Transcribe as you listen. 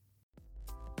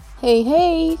Hey,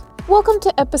 hey! Welcome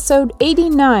to episode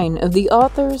 89 of the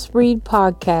Authors Read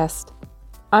podcast.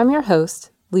 I'm your host,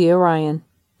 Leah Ryan.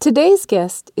 Today's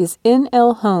guest is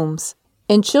N.L. Holmes,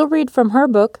 and she'll read from her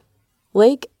book,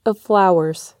 Lake of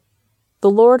Flowers, The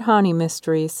Lord Honey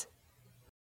Mysteries.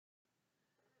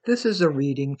 This is a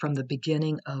reading from the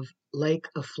beginning of Lake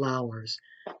of Flowers,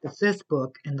 the fifth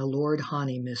book in the Lord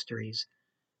Honey Mysteries,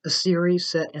 a series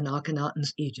set in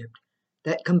Akhenaten's Egypt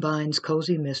that combines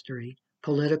cozy mystery,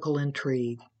 political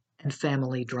intrigue, and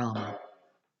family drama.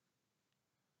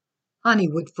 Hani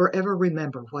would forever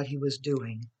remember what he was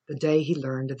doing the day he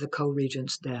learned of the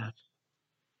co-regent's death.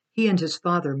 He and his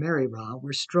father Meri-Ra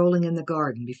were strolling in the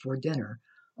garden before dinner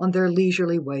on their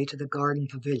leisurely way to the garden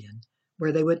pavilion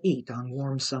where they would eat on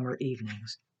warm summer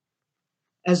evenings.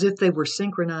 As if they were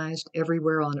synchronized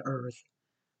everywhere on earth,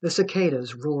 the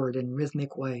cicadas roared in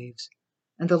rhythmic waves,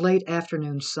 and the late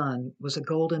afternoon sun was a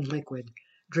golden liquid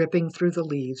dripping through the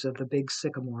leaves of the big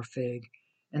sycamore fig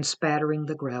and spattering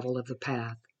the gravel of the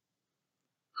path.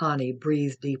 Hani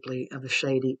breathed deeply of the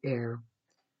shady air.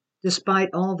 Despite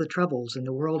all the troubles in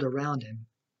the world around him,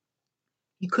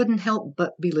 he couldn't help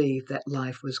but believe that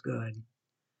life was good.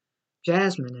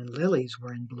 Jasmine and lilies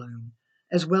were in bloom,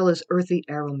 as well as earthy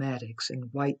aromatics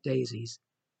and white daisies.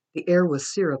 The air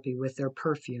was syrupy with their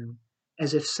perfume,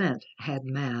 as if scent had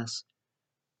mass.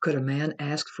 Could a man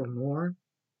ask for more?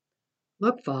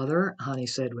 "Look, father," Hani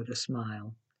said with a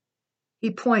smile.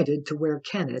 He pointed to where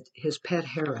Kennet, his pet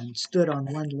heron, stood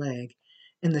on one leg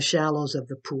in the shallows of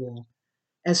the pool,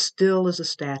 as still as a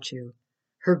statue,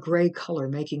 her gray color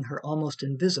making her almost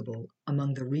invisible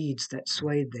among the reeds that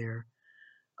swayed there.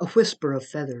 A whisper of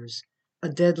feathers, a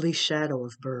deadly shadow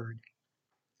of bird.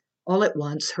 All at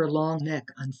once her long neck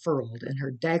unfurled and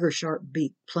her dagger-sharp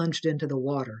beak plunged into the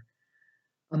water.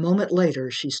 A moment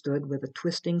later she stood with a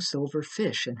twisting silver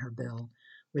fish in her bill,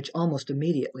 which almost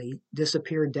immediately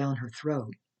disappeared down her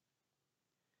throat.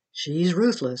 "She's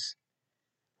ruthless,"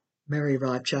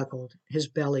 Meri-Ra chuckled, his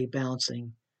belly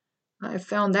bouncing. "I've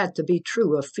found that to be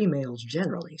true of females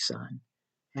generally, son.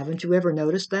 Haven't you ever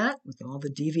noticed that, with all the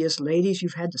devious ladies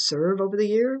you've had to serve over the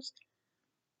years?"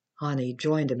 Hani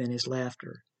joined him in his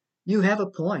laughter. "You have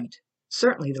a point.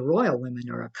 Certainly the royal women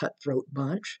are a cutthroat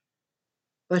bunch."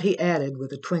 But he added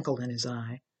with a twinkle in his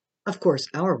eye, "Of course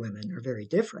our women are very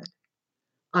different."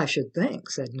 "I should think,"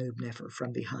 said Noob-Nefer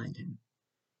from behind him.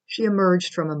 She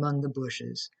emerged from among the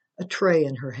bushes, a tray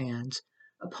in her hands,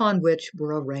 upon which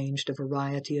were arranged a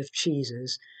variety of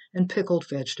cheeses and pickled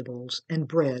vegetables and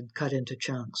bread cut into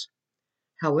chunks.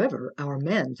 "However, our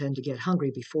men tend to get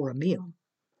hungry before a meal."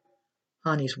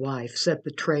 Hani's wife set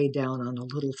the tray down on a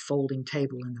little folding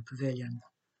table in the pavilion.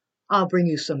 "I'll bring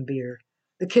you some beer.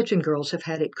 The kitchen girls have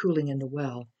had it cooling in the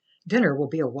well. Dinner will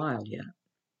be a while yet."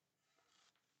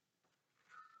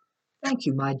 "Thank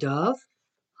you, my dove."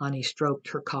 Hani stroked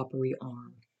her coppery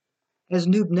arm. As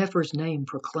Noob-Nefer's name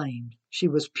proclaimed, she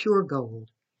was pure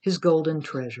gold, his golden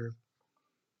treasure.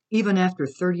 Even after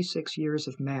 36 years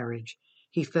of marriage,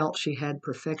 he felt she had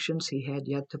perfections he had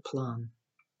yet to plumb.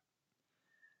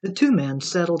 The two men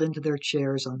settled into their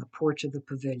chairs on the porch of the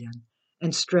pavilion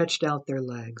and stretched out their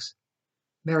legs.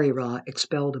 Meri-Ra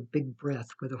expelled a big breath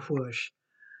with a whoosh.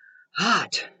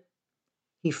 "Hot!"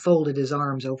 He folded his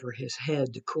arms over his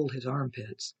head to cool his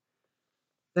armpits.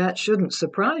 "That shouldn't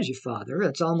surprise you, father.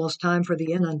 It's almost time for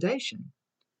the inundation."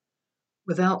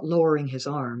 Without lowering his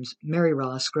arms,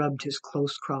 Meri-Ra scrubbed his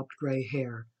close-cropped gray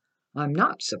hair. "I'm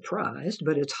not surprised,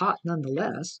 but it's hot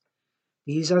nonetheless.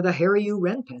 These are the Hariu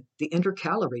Renpet, the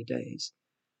intercalary days.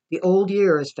 The old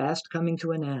year is fast coming to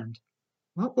an end.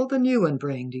 What will the new one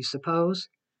bring, do you suppose?"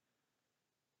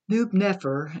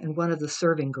 Noob-Nefer and one of the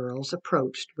serving girls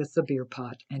approached with the beer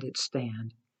pot and its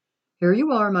stand. "Here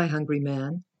you are, my hungry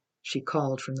man," she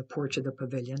called from the porch of the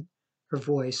pavilion, her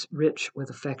voice rich with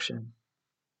affection.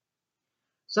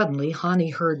 Suddenly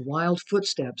Hani heard wild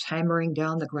footsteps hammering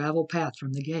down the gravel path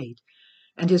from the gate,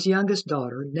 and his youngest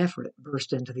daughter, Nefret,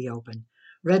 burst into the open,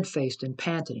 red-faced and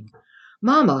panting.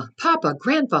 "Mama, Papa,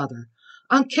 Grandfather,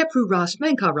 Ankheprau-Ra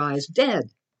Smenkhare is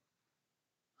dead!"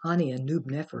 Hani and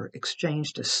Noob-Nefer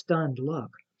exchanged a stunned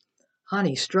look.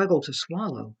 Hani struggled to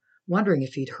swallow, wondering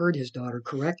if he'd heard his daughter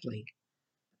correctly.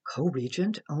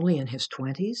 Co-regent, only in his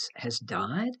 20s, has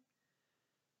died?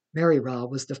 Meri-Ra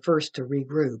was the first to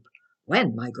regroup.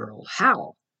 "When, my girl?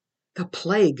 How?" "The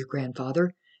plague,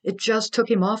 Grandfather. It just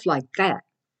took him off like that."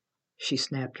 She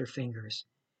snapped her fingers.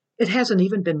 "It hasn't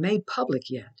even been made public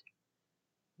yet."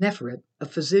 Nefret, a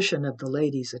physician of the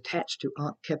ladies attached to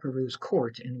Ankheprau's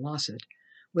court in Waset,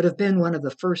 would have been one of the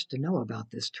first to know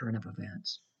about this turn of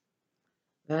events.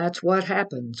 "That's what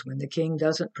happens when the king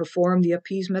doesn't perform the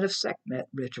appeasement of Sekhmet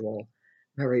ritual,"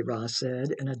 Mary Ross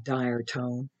said in a dire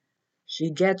tone.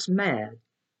 She gets mad.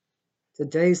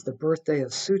 Today's the birthday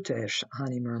of Sutesh,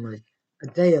 Hani murmured, a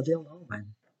day of ill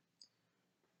omen.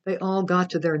 They all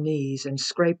got to their knees and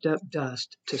scraped up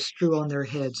dust to strew on their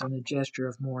heads in a gesture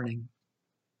of mourning.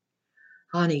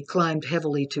 Hani climbed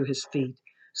heavily to his feet,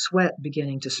 sweat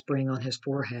beginning to spring on his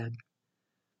forehead.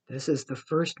 This is the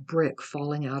first brick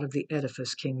falling out of the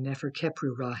edifice King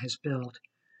Nefer-Khepru-Ra has built.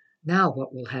 Now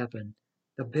what will happen?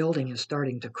 The building is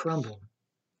starting to crumble.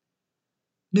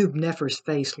 Nub-Nefer's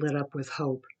face lit up with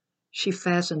hope. She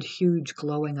fastened huge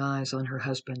glowing eyes on her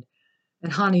husband,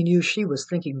 and Hani knew she was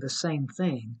thinking the same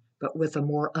thing, but with a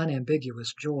more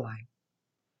unambiguous joy.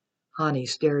 Hani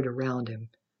stared around him,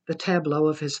 the tableau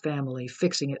of his family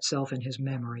fixing itself in his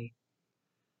memory.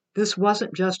 This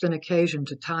wasn't just an occasion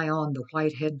to tie on the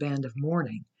white headband of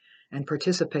mourning and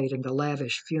participate in the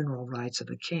lavish funeral rites of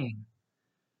a king.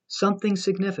 Something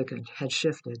significant had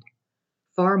shifted,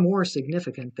 far more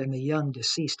significant than the young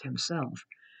deceased himself,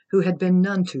 who had been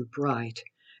none too bright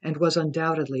and was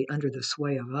undoubtedly under the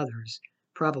sway of others,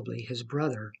 probably his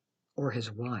brother or his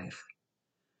wife.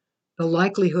 The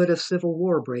likelihood of civil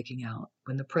war breaking out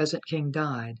when the present king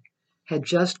died had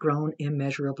just grown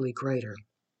immeasurably greater.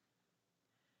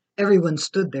 Everyone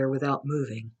stood there without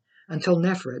moving, until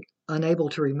Nefret, unable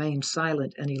to remain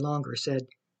silent any longer, said,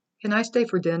 "Can I stay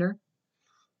for dinner?"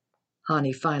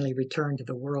 Hani finally returned to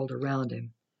the world around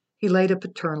him. He laid a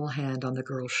paternal hand on the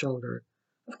girl's shoulder.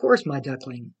 "Of course, my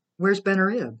duckling. Where's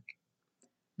Ben-Erib?"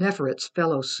 Neferet's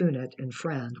fellow Sunnet and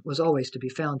friend was always to be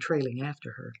found trailing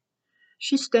after her.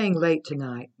 "She's staying late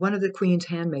tonight. One of the queen's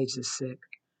handmaids is sick."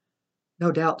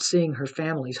 No doubt seeing her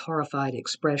family's horrified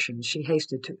expressions, she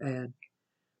hasted to add,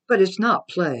 "But it's not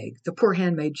plague. The poor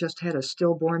handmaid just had a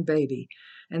stillborn baby,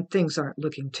 and things aren't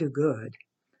looking too good."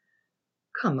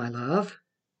 "Come, my love."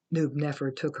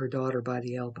 Nub-Nefer took her daughter by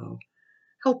the elbow.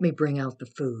 "Help me bring out the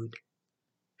food."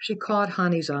 She caught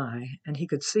Hani's eye, and he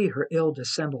could see her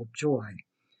ill-dissembled joy,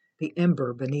 the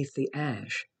ember beneath the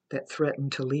ash that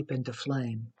threatened to leap into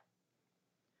flame.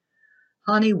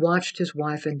 Hani watched his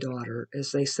wife and daughter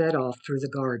as they set off through the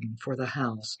garden for the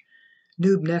house,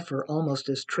 Nub-Nefer almost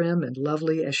as trim and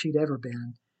lovely as she'd ever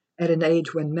been, at an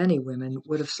age when many women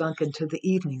would have sunk into the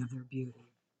evening of their beauty.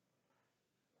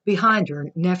 Behind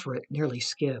her, Nefret nearly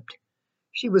skipped.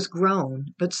 She was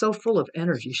grown, but so full of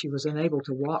energy she was unable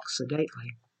to walk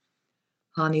sedately.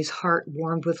 Hani's heart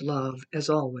warmed with love, as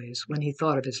always, when he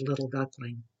thought of his little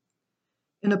duckling.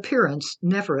 In appearance,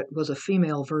 Nefret was a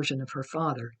female version of her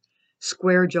father,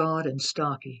 square-jawed and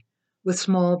stocky, with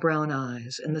small brown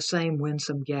eyes and the same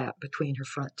winsome gap between her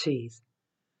front teeth.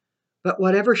 But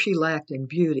whatever she lacked in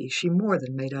beauty, she more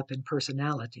than made up in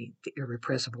personality, the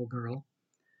irrepressible girl.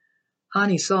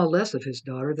 Hani saw less of his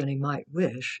daughter than he might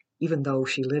wish, even though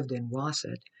she lived in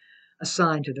Waset,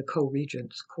 assigned to the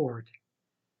co-regent's court.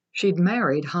 She'd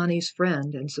married Hani's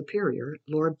friend and superior,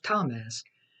 Lord Tahmess,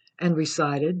 and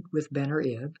resided with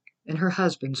Ben-Erib in her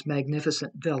husband's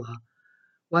magnificent villa,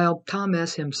 while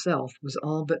Tahmess himself was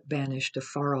all but banished to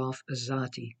far-off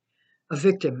Azati, a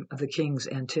victim of the king's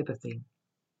antipathy.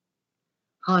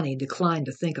 Hani declined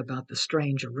to think about the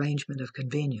strange arrangement of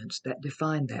convenience that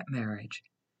defined that marriage.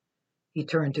 He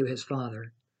turned to his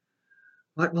father.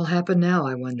 "What will happen now,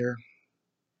 I wonder?"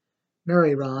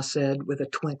 Mary Ra said with a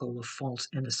twinkle of false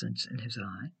innocence in his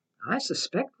eye, "I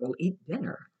suspect we'll eat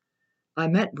dinner." "I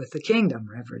meant with the kingdom,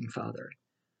 Reverend Father."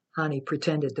 Hani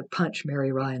pretended to punch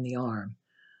Mary Ra in the arm.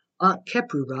 Aunt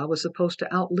Khepru-Ra was supposed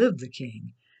to outlive the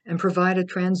king and provide a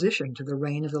transition to the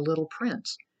reign of the little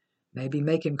prince, maybe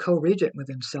make him co-regent with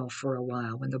himself for a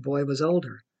while when the boy was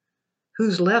older.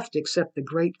 Who's left except the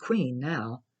great queen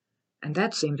now? And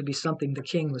that seemed to be something the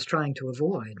king was trying to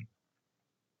avoid.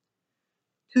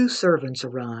 Two servants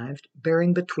arrived,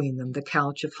 bearing between them the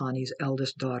couch of Hani's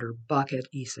eldest daughter, Bakhet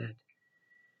Iset.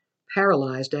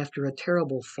 Paralyzed after a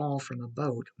terrible fall from a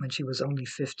boat when she was only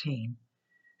 15,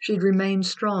 she'd remained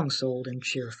strong-souled and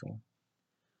cheerful.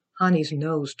 Hani's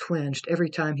nose twinged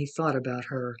every time he thought about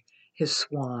her, his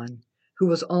swan, who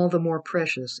was all the more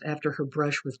precious after her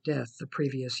brush with death the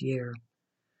previous year.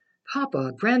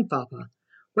 "Papa, Grandpapa,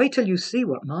 wait till you see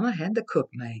what Mama had the cook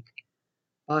make."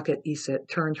 Bakhet Iset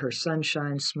turned her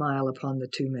sunshine smile upon the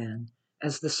two men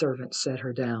as the servant set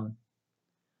her down.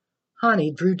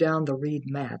 Hani drew down the reed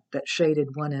mat that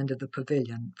shaded one end of the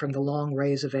pavilion from the long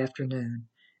rays of afternoon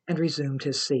and resumed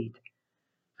his seat.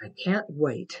 "I can't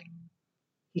wait."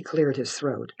 He cleared his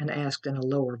throat and asked in a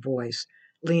lower voice,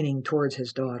 leaning towards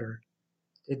his daughter,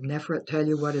 "Did Nefret tell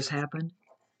you what has happened?"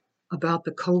 "About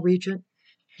the co-regent?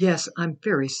 Yes, I'm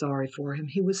very sorry for him.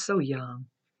 He was so young."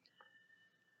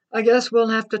 I guess we'll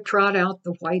have to trot out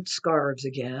the white scarves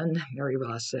again, Mary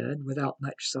Ross said, without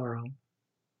much sorrow.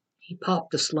 He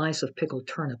popped a slice of pickled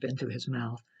turnip into his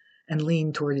mouth and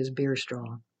leaned toward his beer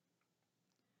straw.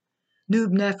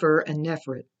 Noob Nefer and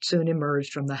Nefret soon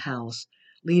emerged from the house,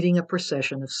 leading a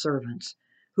procession of servants,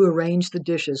 who arranged the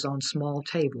dishes on small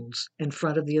tables in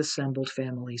front of the assembled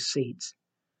family's seats.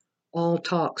 All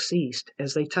talk ceased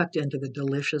as they tucked into the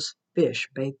delicious fish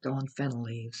baked on fennel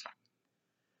leaves.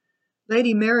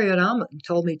 Lady Marriott Almond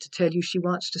told me to tell you she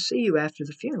wants to see you after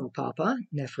the funeral, Papa,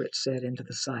 Nefret said into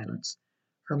the silence,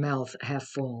 her mouth half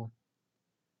full.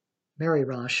 Mary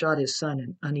Ross shot his son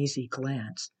an uneasy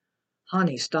glance.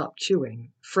 Hani stopped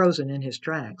chewing, frozen in his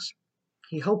tracks.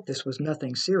 He hoped this was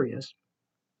nothing serious.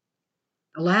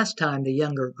 The last time the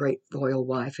younger great royal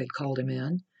wife had called him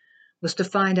in was to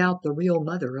find out the real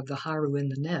mother of the Haru in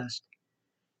the nest.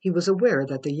 He was aware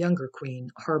that the younger queen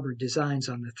harbored designs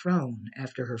on the throne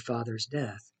after her father's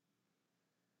death.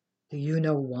 "Do you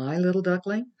know why, little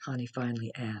duckling?" Hani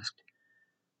finally asked.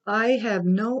 "I have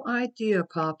no idea,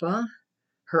 Papa."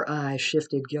 Her eyes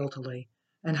shifted guiltily,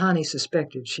 and Hani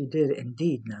suspected she did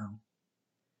indeed know.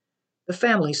 The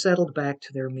family settled back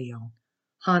to their meal,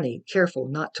 Hani careful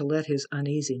not to let his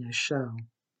uneasiness show.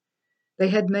 They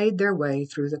had made their way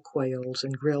through the quails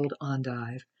and grilled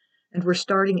endive, and were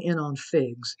starting in on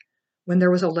figs, when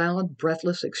there was a loud,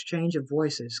 breathless exchange of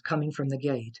voices coming from the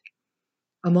gate.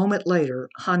 A moment later,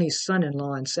 Hani's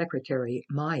son-in-law and secretary,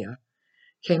 Maya,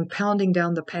 came pounding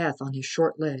down the path on his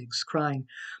short legs, crying,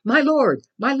 my lord,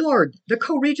 the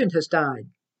co-regent has died."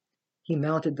 He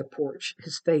mounted the porch,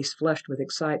 his face flushed with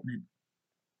excitement.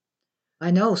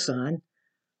 "I know, son."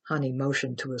 Hani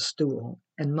motioned to a stool,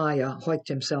 and Maya hoiked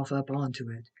himself up onto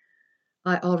it.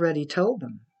 "I already told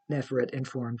them," Nefret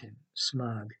informed him,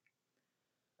 smug.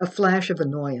 A flash of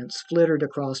annoyance flittered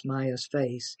across Maya's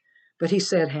face, but he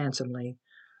said handsomely,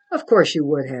 "Of course you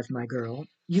would have, my girl.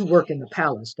 You work in the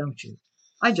palace, don't you?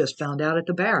 I just found out at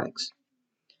the barracks."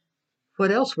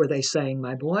 "What else were they saying,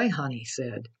 my boy?" Hani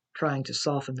said, trying to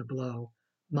soften the blow.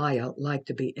 Maya liked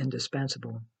to be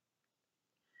indispensable.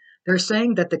 "They're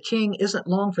saying that the king isn't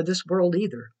long for this world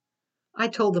either." "I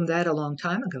told them that a long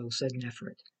time ago," said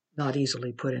Nefret, not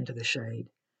easily put into the shade.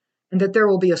 "And that there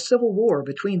will be a civil war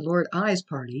between Lord Ai's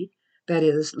party, that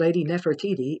is, Lady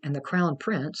Nefertiti and the Crown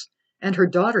Prince, and her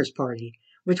daughter's party,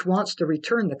 which wants to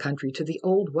return the country to the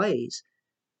old ways."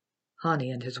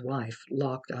 Hani and his wife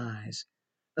locked eyes.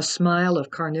 A smile of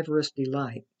carnivorous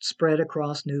delight spread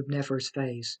across Noob Nefer's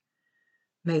face.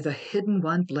 May the Hidden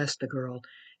One bless the girl.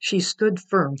 She stood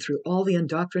firm through all the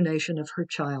indoctrination of her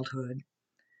childhood.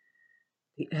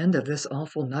 The end of this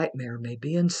awful nightmare may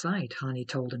be in sight, Hani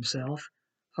told himself,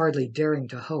 hardly daring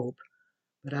to hope,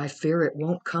 but I fear it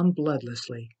won't come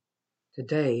bloodlessly.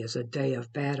 Today is a day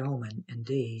of bad omen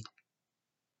indeed.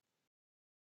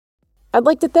 I'd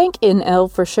like to thank NL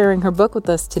for sharing her book with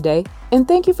us today, and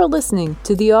thank you for listening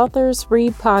to the Authors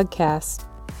Read podcast.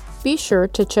 Be sure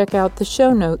to check out the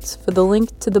show notes for the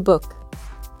link to the book.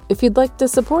 If you'd like to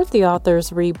support the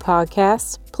Authors Read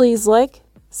podcast, please like,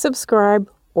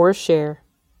 subscribe, or share.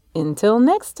 Until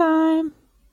next time.